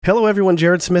Hello everyone,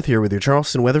 Jared Smith here with your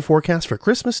Charleston weather forecast for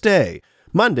Christmas Day,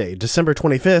 Monday, December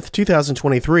 25th,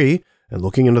 2023, and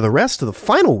looking into the rest of the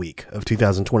final week of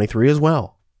 2023 as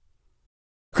well.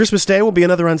 Christmas Day will be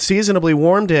another unseasonably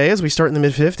warm day as we start in the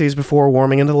mid-50s before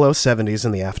warming into the low 70s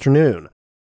in the afternoon.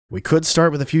 We could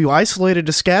start with a few isolated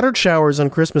to scattered showers on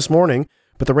Christmas morning,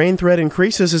 but the rain threat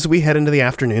increases as we head into the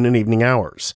afternoon and evening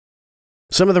hours.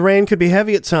 Some of the rain could be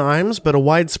heavy at times, but a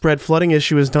widespread flooding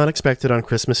issue is not expected on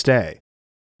Christmas Day.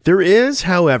 There is,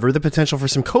 however, the potential for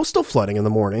some coastal flooding in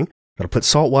the morning that'll put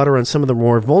salt water on some of the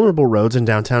more vulnerable roads in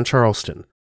downtown Charleston.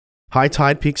 High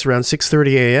tide peaks around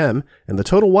 6:30 a.m., and the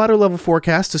total water level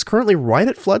forecast is currently right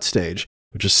at flood stage,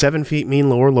 which is 7 feet mean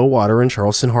low water in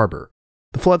Charleston Harbor.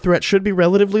 The flood threat should be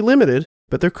relatively limited,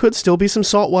 but there could still be some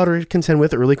salt water to contend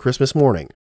with early Christmas morning.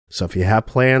 So if you have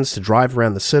plans to drive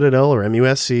around the Citadel or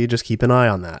MUSC, just keep an eye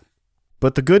on that.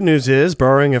 But the good news is,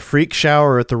 barring a freak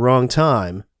shower at the wrong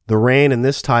time, the rain and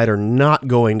this tide are not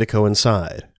going to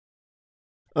coincide.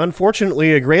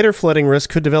 Unfortunately, a greater flooding risk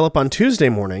could develop on Tuesday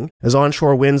morning, as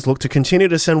onshore winds look to continue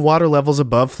to send water levels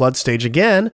above flood stage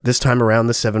again, this time around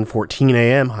the 7:14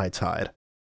 a.m. high tide.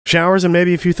 Showers and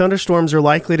maybe a few thunderstorms are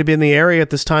likely to be in the area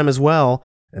at this time as well,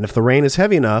 and if the rain is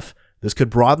heavy enough, this could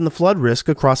broaden the flood risk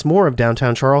across more of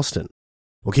downtown Charleston.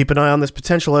 We'll keep an eye on this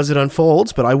potential as it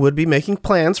unfolds, but I would be making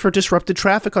plans for disrupted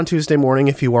traffic on Tuesday morning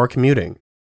if you are commuting.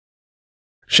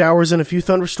 Showers and a few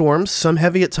thunderstorms, some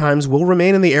heavy at times, will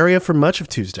remain in the area for much of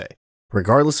Tuesday.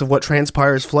 Regardless of what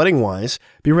transpires flooding-wise,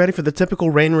 be ready for the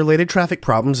typical rain-related traffic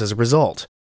problems as a result.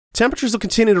 Temperatures will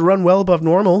continue to run well above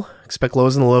normal. Expect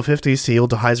lows in the low 50s to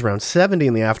yield to highs around 70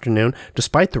 in the afternoon,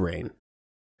 despite the rain.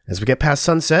 As we get past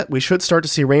sunset, we should start to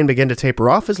see rain begin to taper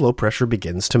off as low pressure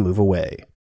begins to move away.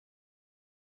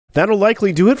 That'll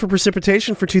likely do it for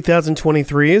precipitation for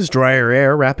 2023 as drier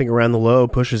air wrapping around the low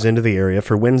pushes into the area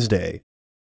for Wednesday.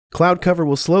 Cloud cover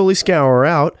will slowly scour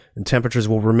out, and temperatures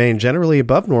will remain generally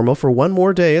above normal for one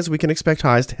more day as we can expect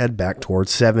highs to head back towards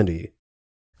 70.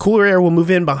 Cooler air will move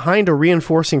in behind a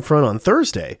reinforcing front on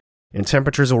Thursday, and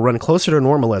temperatures will run closer to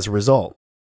normal as a result.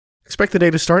 Expect the day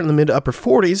to start in the mid to upper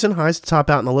 40s and highs to top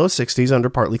out in the low 60s under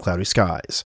partly cloudy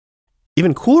skies.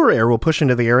 Even cooler air will push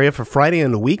into the area for Friday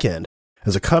and the weekend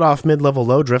as a cutoff mid-level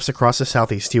low drifts across the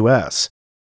southeast U.S.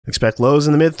 Expect lows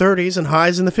in the mid-30s and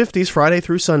highs in the 50s Friday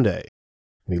through Sunday.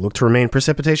 We look to remain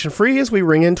precipitation-free as we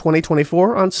ring in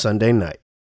 2024 on Sunday night.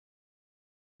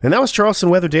 And that was Charleston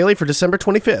Weather Daily for December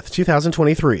 25th,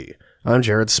 2023. I'm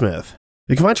Jared Smith.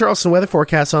 You can find Charleston weather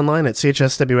forecasts online at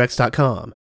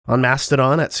chswx.com, on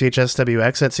Mastodon at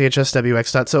chswx at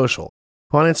chswx.social,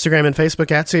 on Instagram and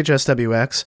Facebook at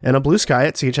chswx, and on Blue Sky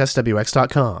at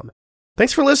chswx.com.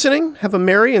 Thanks for listening, have a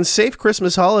merry and safe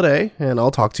Christmas holiday, and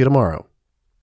I'll talk to you tomorrow.